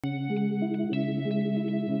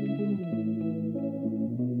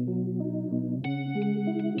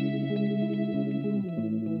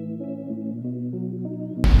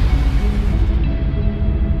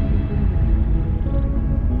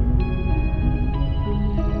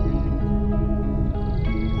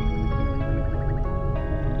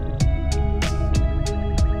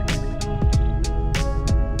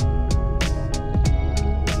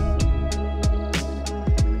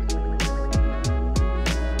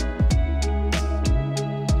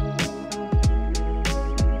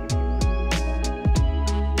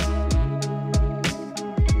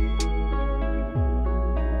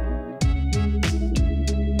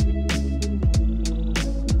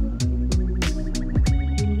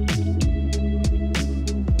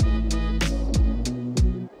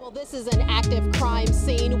This is an active crime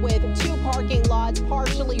scene with 2 parking lots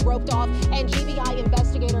partially roped off and GBI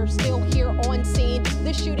investigators still here on scene.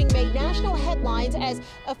 This shooting made national headlines as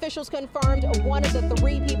officials confirmed one of the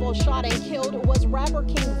 3 people shot and killed was rapper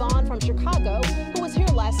King Von from Chicago, who was here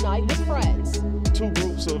last night with friends. 2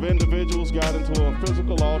 groups of individuals got into a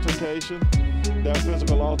physical altercation. That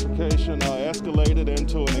physical altercation escalated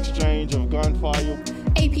into an exchange of gunfire.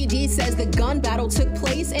 APD says the gun battle took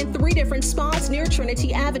place in 3 different spots near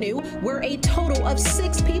Trinity Avenue, where a total of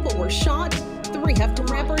 6 people were shot. 3 have to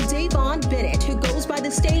rapper Davon Bennett, who goes by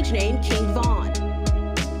the stage name King Von.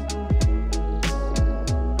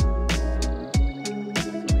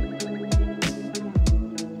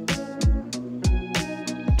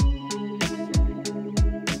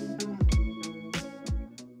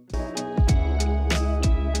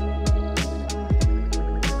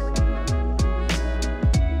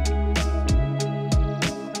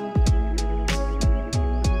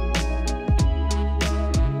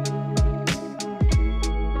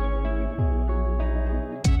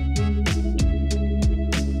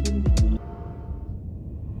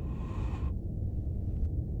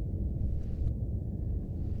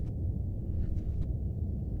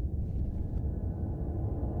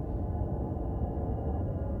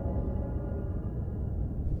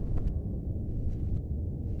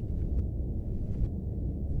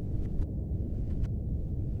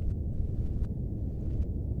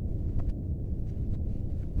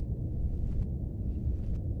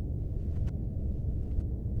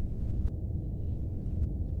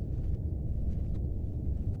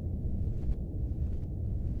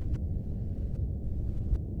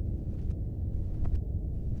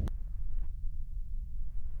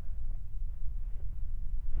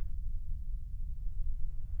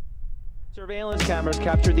 Surveillance cameras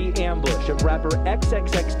captured the ambush of rapper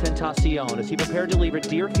Xxxtentacion as he prepared to leave a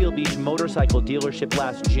Deerfield Beach motorcycle dealership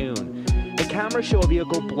last June. The cameras show a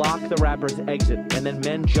vehicle block the rapper's exit, and then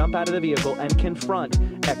men jump out of the vehicle and confront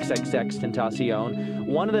Xxxtentacion.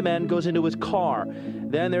 One of the men goes into his car.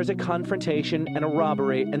 Then there's a confrontation and a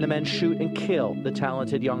robbery, and the men shoot and kill the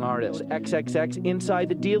talented young artist. XXX inside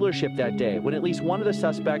the dealership that day when at least one of the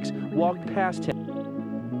suspects walked past him.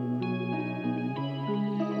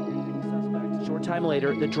 Time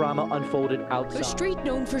later, the drama unfolded outside. A street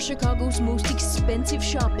known for Chicago's most expensive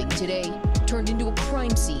shopping today turned into a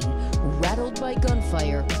crime scene, rattled by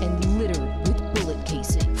gunfire and littered with bullet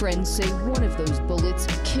casing. Friends say one of those bullets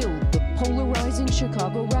killed the polarizing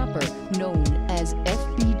Chicago rapper known as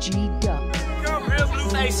FBG Duck. You're a real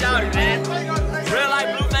blue-face shouty, man. Real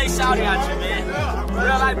life blue-face shouty out here, man.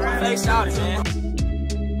 Real life blue-face shouty, man.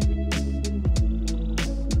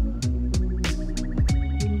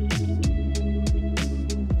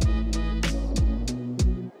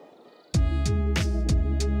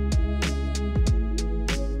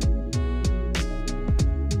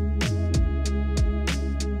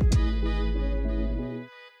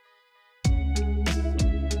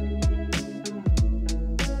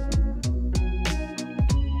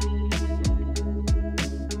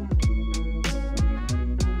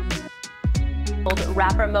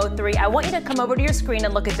 Rapper Mo3, I want you to come over to your screen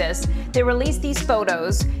and look at this. They released these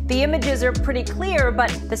photos. The images are pretty clear, but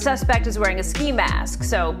the suspect is wearing a ski mask,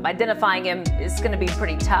 so identifying him is going to be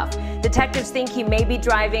pretty tough. Detectives think he may be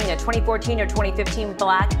driving a 2014 or 2015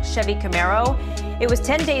 black Chevy Camaro. It was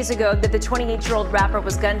 10 days ago that the 28-year-old rapper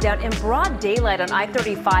was gunned down in broad daylight on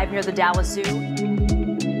I-35 near the Dallas Zoo.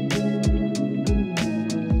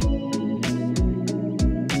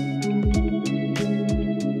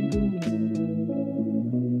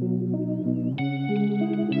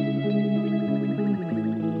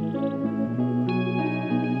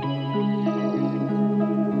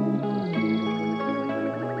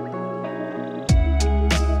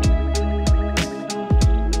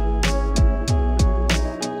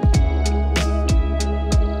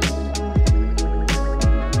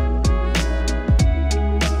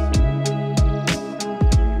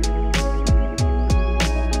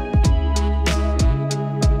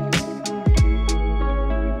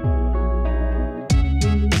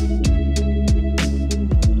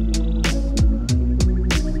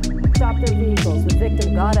 vehicles. The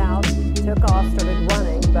victim got out, took off, started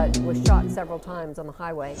running, but was shot several times on the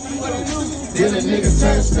highway. Then a nigga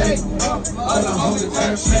turn straight, other homies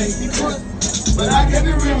turn straight. But I kept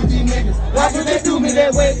it real with these niggas. Why could they do me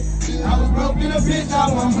that way? I was broke in a bitch,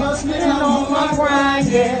 I was hustling on my grind,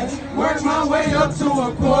 yeah. Worked my way up to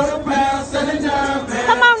a quarter pound, selling down, man.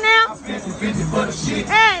 Come on now. 50 for the shit.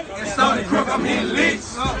 Hey. And started crook, I'm hitting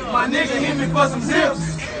licks. My nigga hit me for some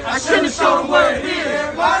zips. I should've showed him what it is.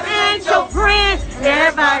 Everybody ain't your friend.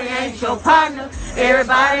 Everybody ain't your partner.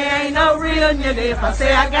 Everybody ain't no real nigga. If I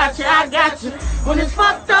say I got you, I got you. When it's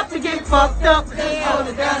fucked up, you get fucked up. Hold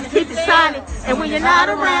it down and keep it silent. And when you're not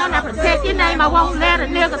around, I protect your name. I won't let a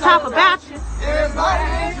nigga talk about you.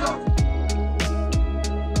 Everybody ain't your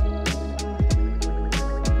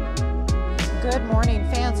Good morning.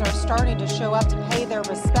 Fans are starting to show up to pay their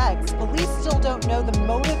respects. Police still don't know the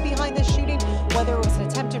motive behind the shooting, whether it was an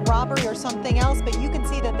attempted robbery or something else, but you can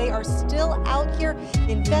see that they are still out here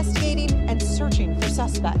investigating and searching for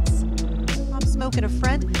suspects. Tom Smoke and a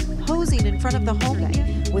friend posing in front of the home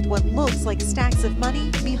with what looks like stacks of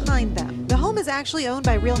money behind them. The home is actually owned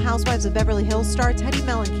by Real Housewives of Beverly Hills star Teddy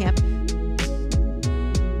Mellencamp.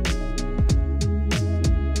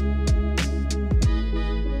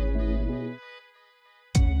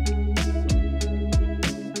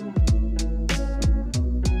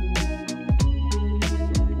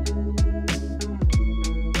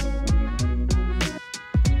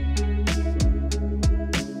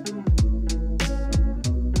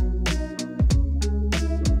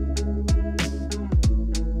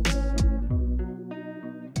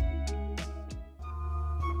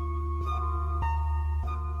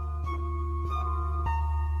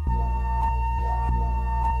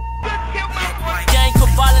 Gang of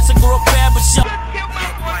violence, a group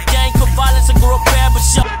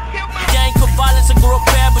barbershop. Gang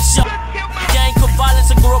of violence,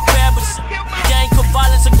 a group barbershop.